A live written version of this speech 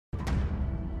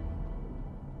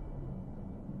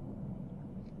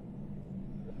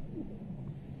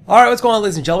Alright, what's going on,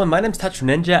 ladies and gentlemen? My name is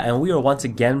Ninja, and we are once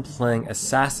again playing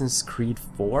Assassin's Creed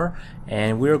 4,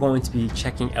 and we are going to be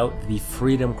checking out the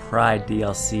Freedom Cry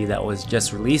DLC that was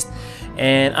just released.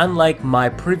 And unlike my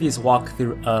previous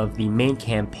walkthrough of the main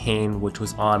campaign, which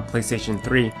was on PlayStation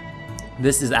 3,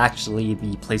 this is actually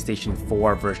the PlayStation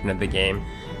 4 version of the game,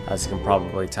 as you can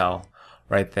probably tell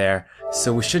right there.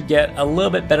 So we should get a little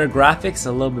bit better graphics,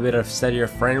 a little bit of steadier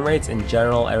frame rates. In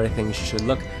general, everything should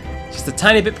look just a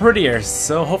tiny bit prettier.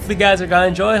 So hopefully you guys are gonna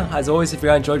enjoy. As always, if you're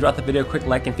gonna enjoy, drop the video a quick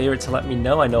like and favorite to let me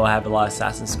know. I know I have a lot of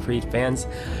Assassin's Creed fans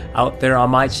out there on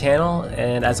my channel.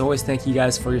 And as always, thank you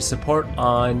guys for your support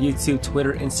on YouTube,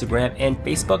 Twitter, Instagram, and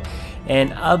Facebook.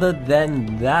 And other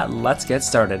than that, let's get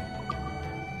started.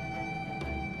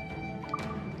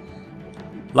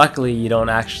 Luckily, you don't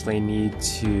actually need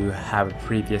to have a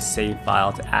previous save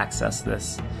file to access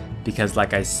this, because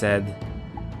like I said,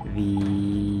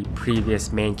 the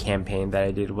previous main campaign that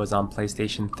I did was on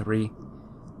PlayStation 3.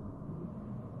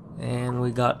 And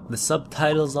we got the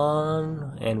subtitles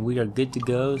on, and we are good to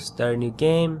go. Start a new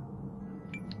game.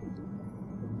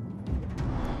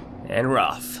 And we're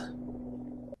off.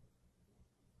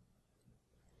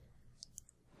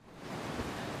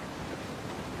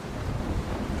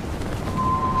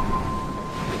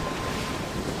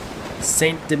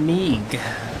 Saint-Domingue,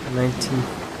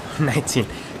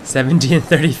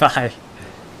 1735.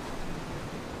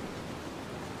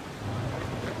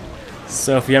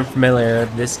 So if you're unfamiliar,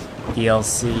 this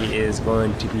DLC is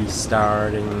going to be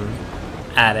starting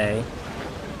at A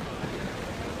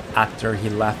after he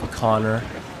left Connor.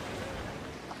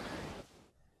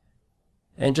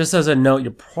 And just as a note,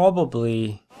 you're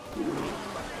probably...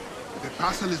 The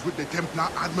parcel is with the Templar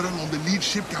Admiral on the lead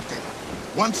ship, Captain.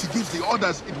 Once he gives the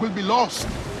orders, it will be lost.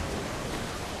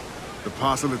 The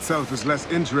parcel itself is less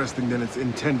interesting than its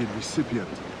intended recipient.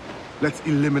 Let's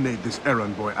eliminate this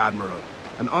errand boy, Admiral,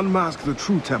 and unmask the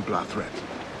true Templar threat.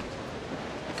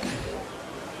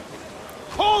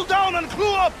 Hold down and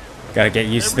clue up! Gotta get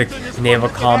used to the naval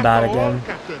combat again.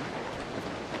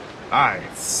 Aye,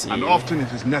 and often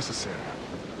it is necessary.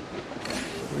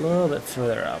 A little bit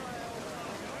further up.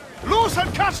 Loose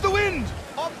and catch the wind!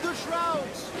 Up the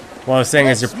shrouds! What I was saying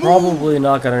is you're probably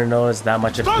not going to notice that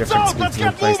much of a difference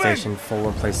between PlayStation 4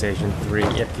 and PlayStation 3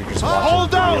 if you're just watching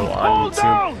the video on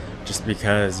YouTube, just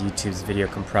because YouTube's video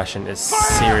compression is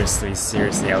seriously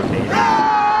outdated.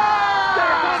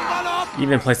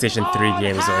 Even PlayStation 3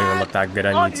 games don't even look that good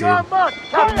on YouTube.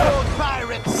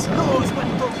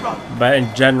 But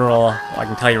in general, I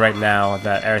can tell you right now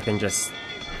that everything just,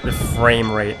 the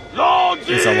frame rate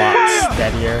is a lot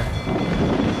steadier.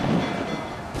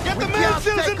 Get the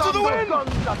mainsails into the wind!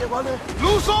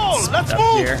 Loose all! Let's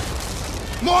move! Here.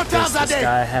 Mortars are This dead!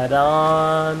 guy head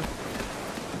on.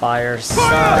 Fire side.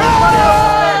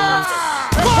 Fire!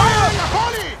 Fire!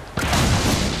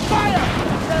 Fire!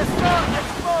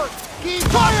 Keep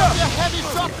fire! The heavy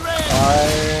shot range!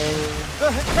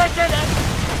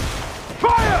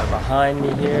 Fire! Behind me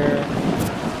here.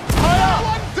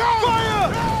 Fire! Fire!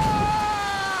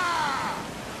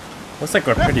 Looks like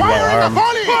we're pretty well armed.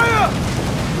 Fire!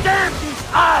 Damn these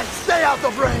eyes! Stay out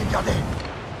of range, are they?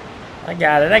 I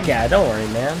got it, don't worry,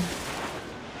 man.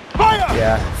 Fire!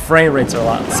 Yeah, frame rates are a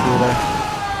lot smoother.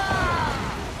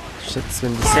 Shit's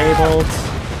been disabled.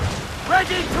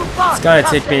 Ready to fight! It's gonna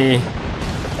take me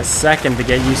a second to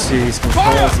get used to these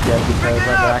controls again, because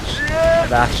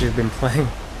I've actually been playing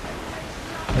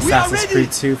Assassin's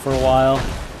Creed 2 for a while.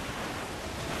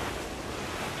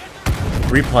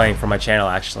 Replaying for my channel,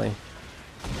 actually.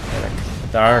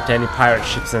 There aren't any pirate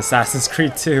ships in Assassin's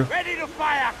Creed 2. Ready to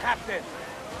fire, Captain!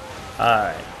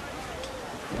 Alright.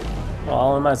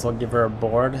 Well, I might as well give her a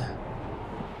board.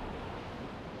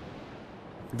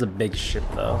 It's a big ship,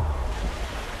 though.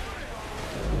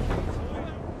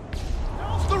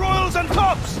 The royals and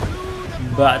tops!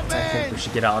 But I think we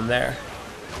should get on there.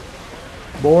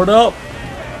 Board up!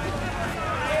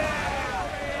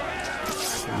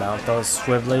 Mount those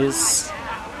swivelies.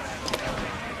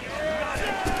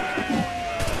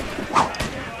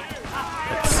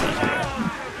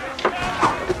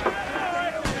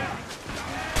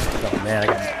 Man, I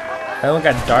only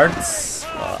got darts.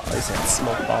 Well, at least I had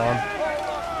smoke bomb.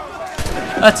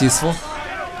 That's useful.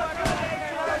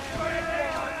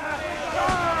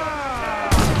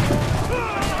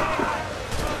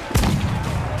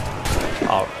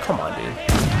 Oh, come on, dude.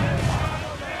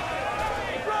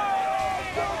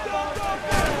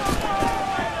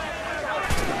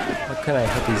 How can I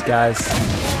hit these guys?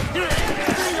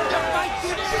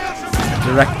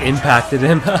 Direct impacted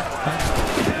him.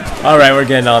 Alright, we're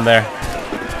getting on there.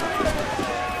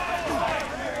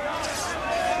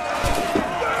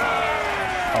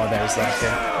 There's that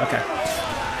thing. Okay.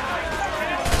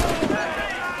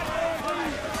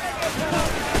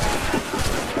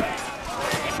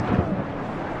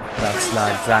 That's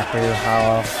not exactly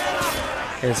how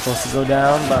it's supposed to go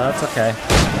down, but that's okay.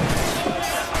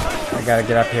 I gotta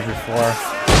get up here before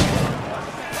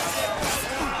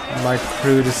my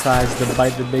crew decides to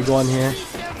bite the big one here.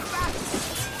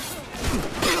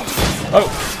 Oh!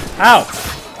 Ow!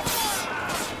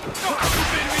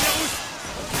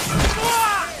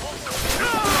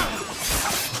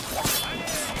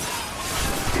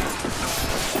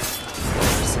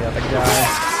 There's the other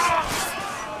guy.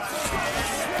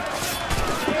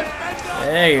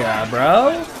 There you are,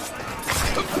 bro.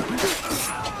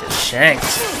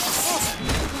 Shanked.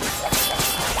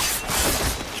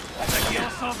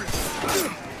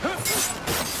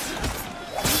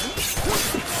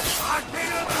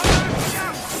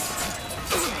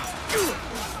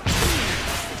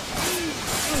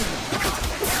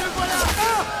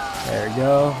 There we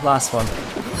go. Last one.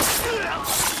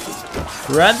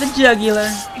 Grab the jugular.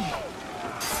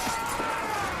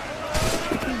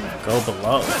 Go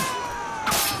below.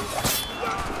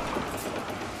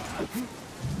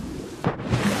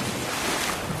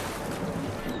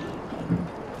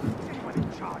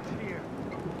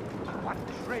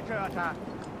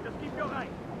 Just keep your eye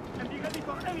and be ready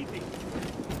for anything.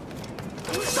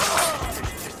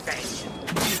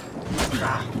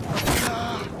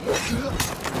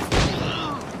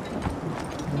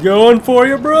 Going for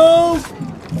you, bro!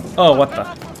 Oh, what the?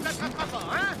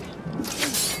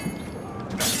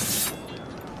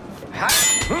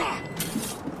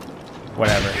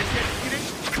 Whatever.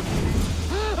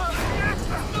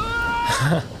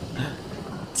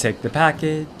 Take the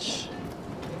package.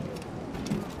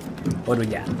 What do we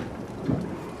got?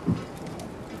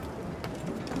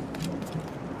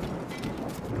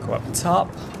 Go up top.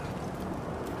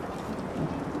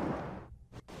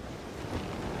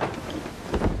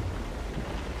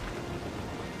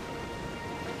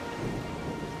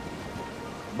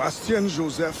 Bastien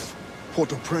Joseph,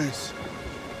 Port-au-Prince.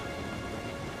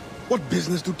 What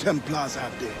business do Templars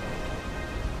have there?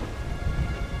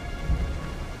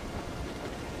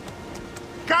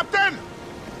 Captain!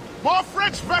 More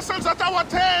French vessels at our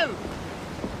tail!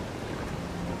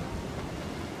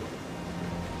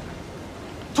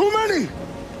 Too many!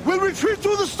 We'll retreat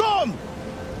through the storm!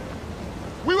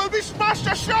 We will be smashed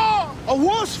ashore! A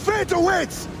worse fate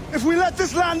awaits if we let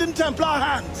this land in Templar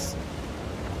hands!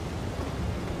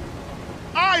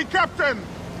 Aye, Captain!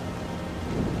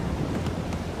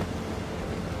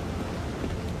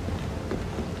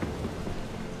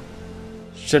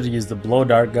 Should have used the blow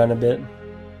dart gun a bit.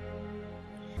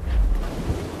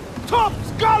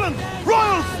 Tops, gallant!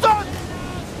 Royal stud!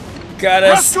 Gotta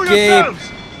Rescue escape!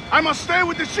 yourselves! I must stay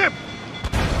with the ship!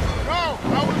 No,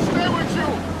 I will stay with you!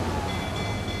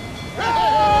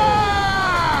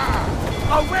 Ah!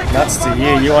 Nuts to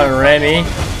you. You want Remy?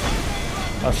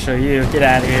 I'll show you. Get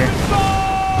out of here.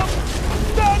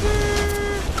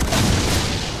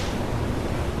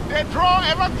 They draw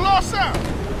ever closer!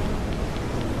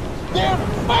 They're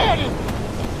firing!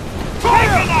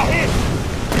 Fire!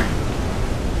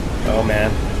 Oh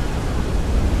man.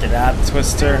 Get out,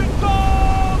 Twister.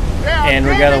 They are And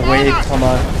we got a gaining wave on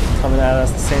us. coming at us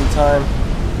at the same time.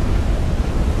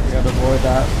 We gotta avoid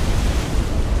that.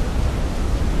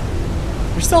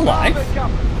 You're still alive? This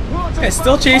guy's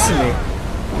still chasing me.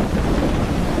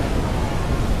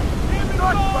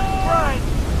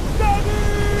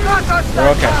 We're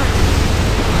okay.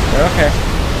 We're okay.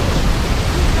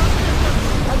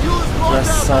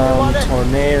 Just some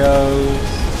tornadoes.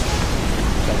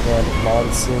 Gigantic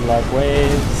monsoon-like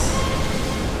waves.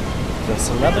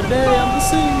 Just another day on the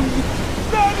sea.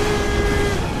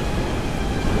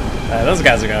 Those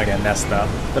guys are gonna get messed up.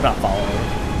 They're not following.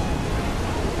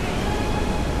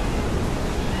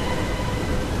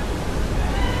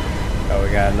 Oh,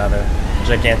 we got another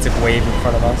gigantic wave in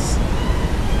front of us.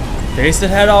 Face it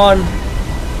head on.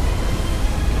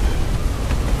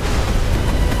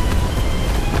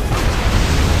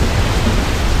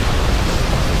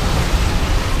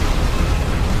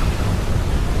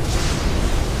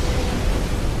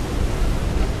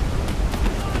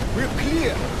 We're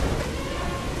clear!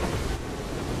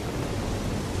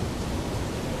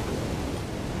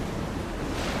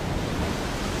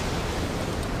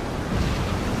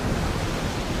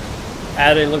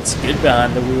 Addy looks good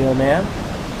behind the wheel, man.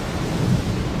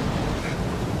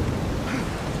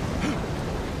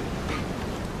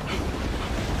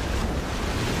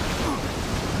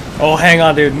 Oh, hang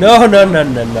on, dude. No, no, no,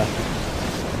 no, no.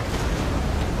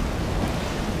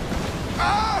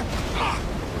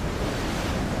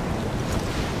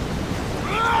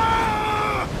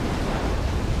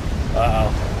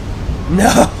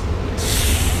 No!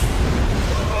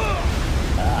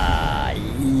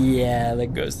 Yeah, there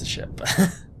goes the ship.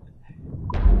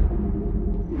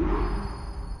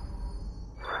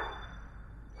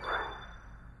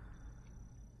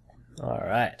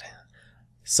 Alright.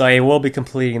 So I will be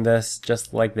completing this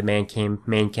just like the main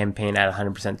campaign at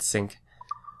 100% sync.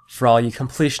 For all you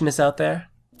completionists out there.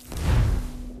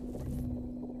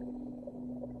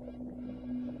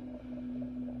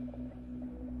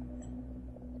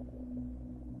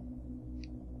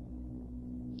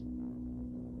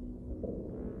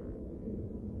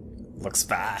 Looks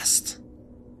fast.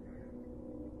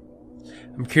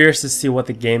 I'm curious to see what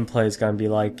the gameplay is going to be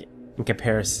like in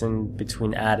comparison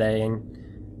between Ade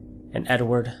and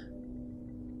Edward.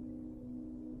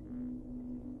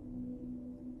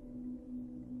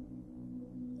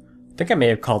 I think I may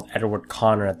have called Edward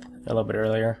Connor a little bit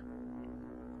earlier.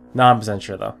 Not 100%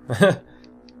 sure though.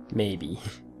 Maybe.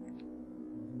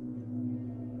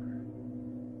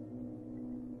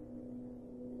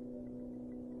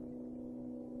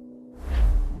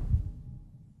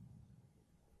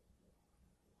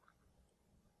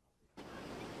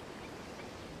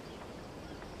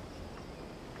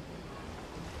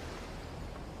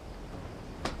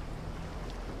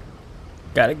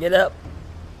 Gotta get up.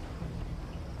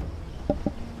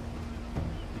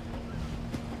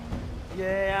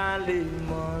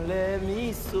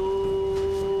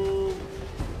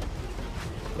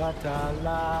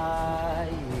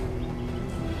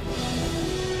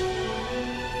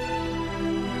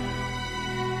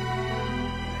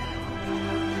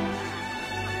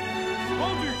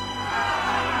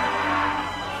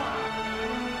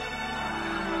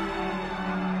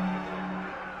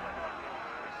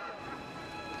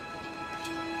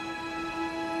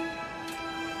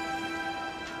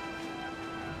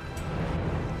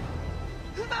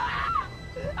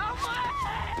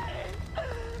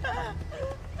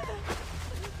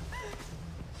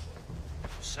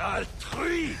 Sale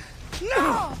truie!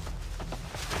 Non!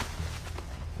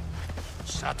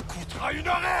 Ça te coûtera une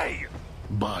oreille!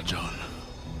 Bah, John.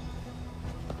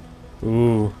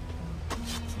 Ooh.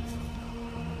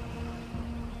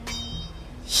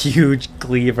 Huge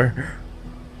cleaver.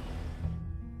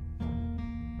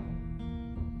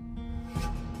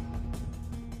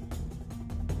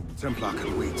 Templar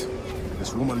can wait.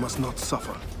 This woman must not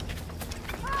suffer.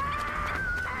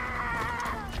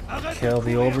 Kill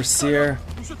the overseer.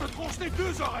 Ou je te tronche les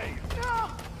deux oreilles!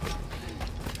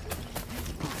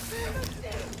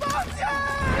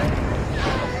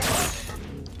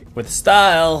 With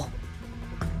style.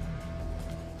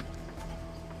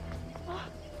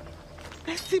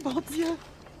 Merci, bon Dieu.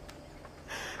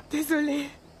 Désolé.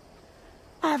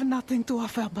 I have nothing to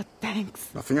offer but thanks.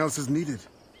 Nothing else is needed.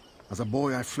 As a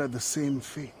boy, I fled the same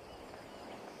fate.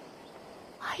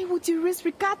 Why would you risk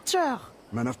recapture?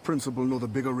 Men of principle know the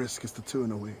bigger risk is to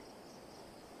turn away.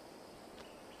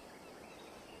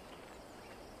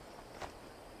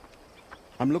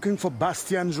 I'm looking for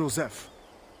Bastien Joseph.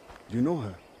 Do you know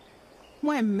her?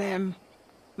 Moi-même,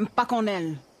 pas qu'on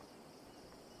elle.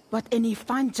 But any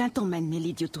fine gentleman may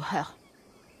lead you to her.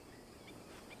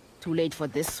 Too late for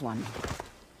this one.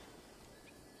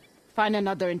 Find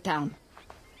another in town.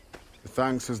 The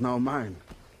thanks is now mine.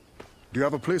 Do you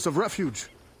have a place of refuge?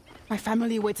 My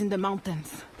family waits in the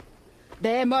mountains.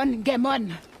 Démon,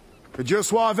 Gemon. Que Dieu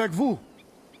soit avec vous.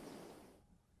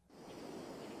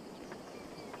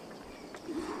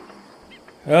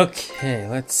 Okay,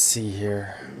 let's see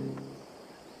here.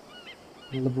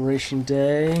 Liberation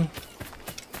Day.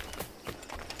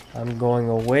 I'm going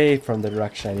away from the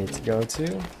direction I need to go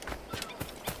to.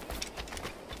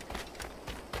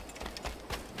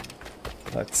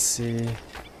 Let's see.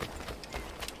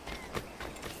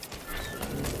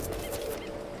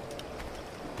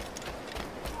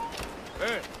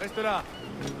 Hé, reste là!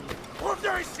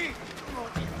 Reviens ici!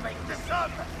 Make this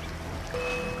up!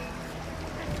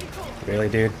 Really,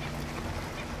 dude?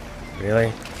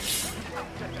 Really?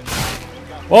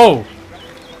 Whoa!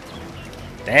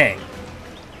 Dang.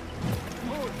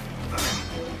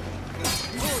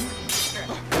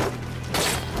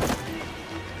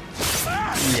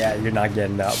 Yeah, you're not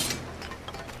getting up.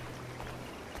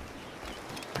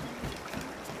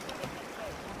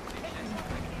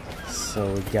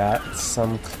 So we got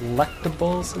some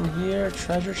collectibles in here.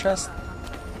 Treasure chest?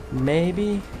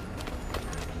 Maybe?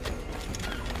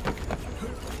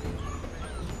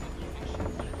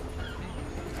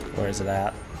 Where is it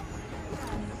at?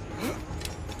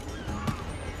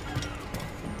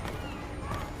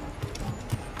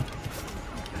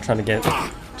 Trying to get...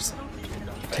 just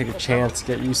take a chance,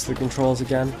 get used to the controls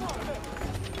again.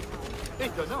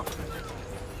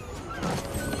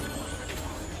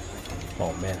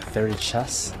 Oh man, 30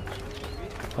 chests?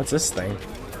 What's this thing?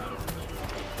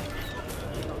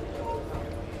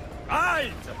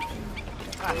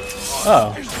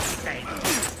 Oh.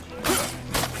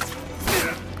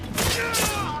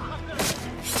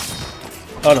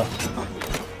 Oh no.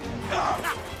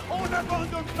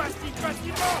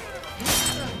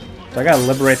 Do I gotta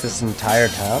liberate this entire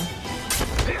town?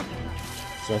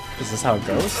 Is this how it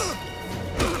goes?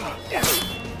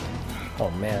 Oh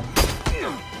man.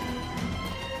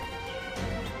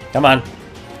 Come on.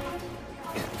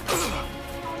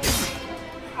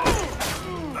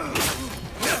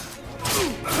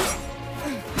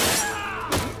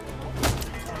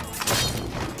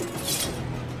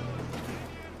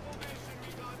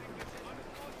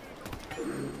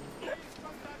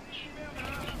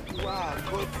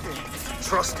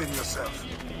 Trust in yourself.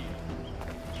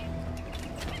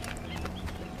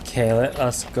 Okay, let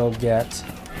us go get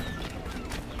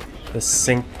the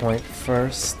sync point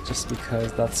first, just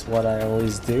because that's what I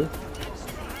always do.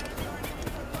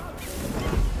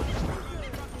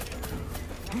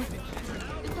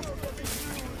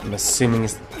 I'm assuming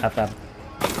it's at that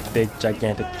big,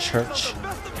 gigantic church.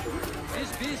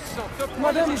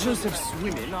 Madame Joseph's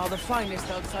women are the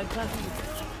finest outside country.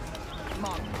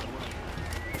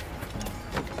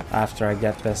 After I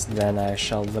get this, then I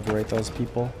shall liberate those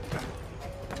people.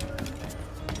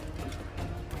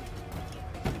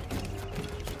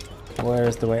 Where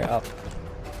is the way up?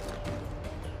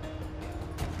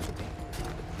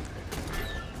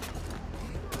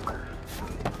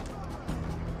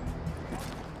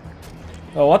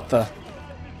 Oh, what the?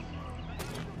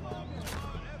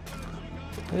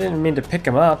 I didn't mean to pick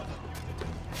him up.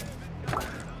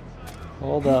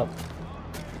 Hold up.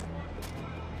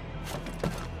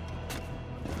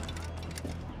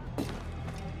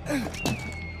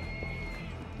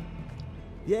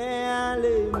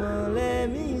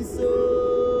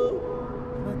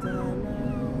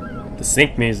 The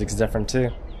sync music's different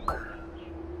too.